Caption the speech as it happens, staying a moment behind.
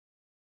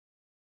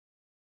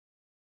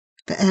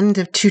The end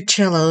of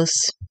 2Cellos.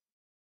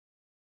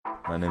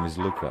 My name is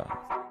Luca.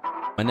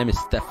 My name is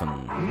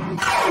Stefan.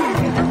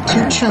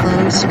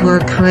 2Cellos were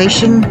a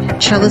Croatian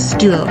cellist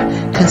duo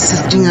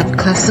consisting of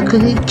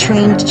classically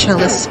trained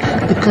cellists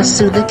Luka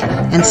Sulik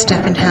and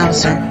Stefan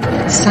Hauser.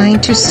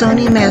 Signed to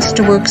Sony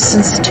Masterworks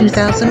since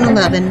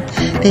 2011,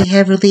 they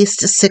have released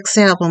 6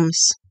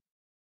 albums.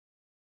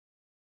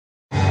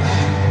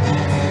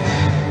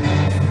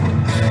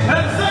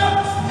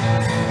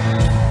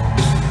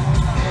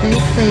 They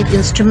played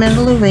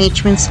instrumental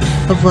arrangements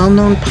of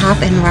well-known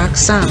pop and rock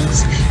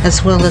songs,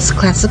 as well as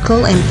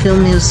classical and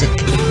film music.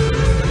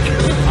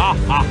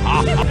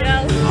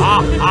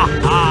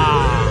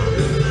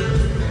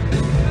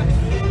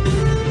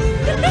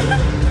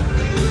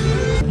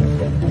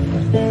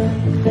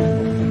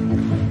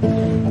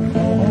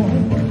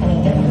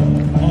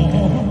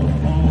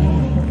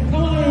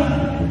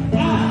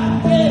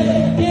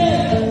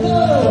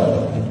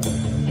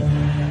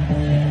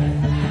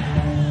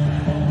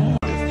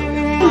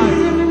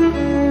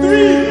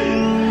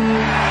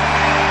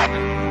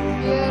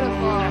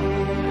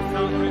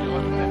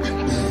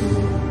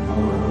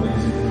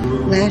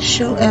 Last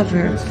show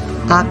ever,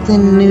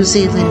 Auckland, New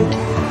Zealand.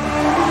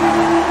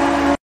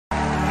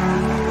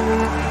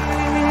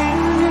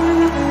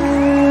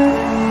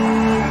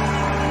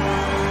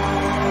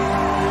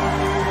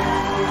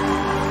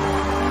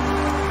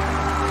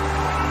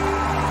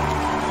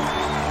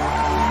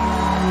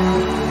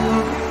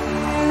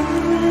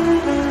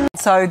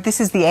 So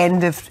this is the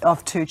end of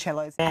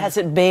 2Cellos. Has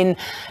it been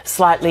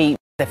slightly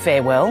the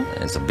farewell?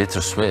 It's a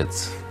bittersweet,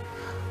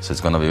 so it's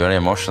going to be very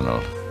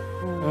emotional.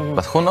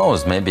 But who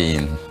knows, maybe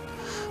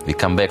we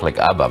come back like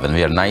ABBA when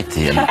we are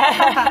 90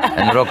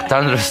 and rock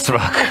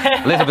Thunderstruck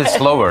a little bit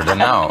slower than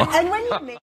now. And when you meet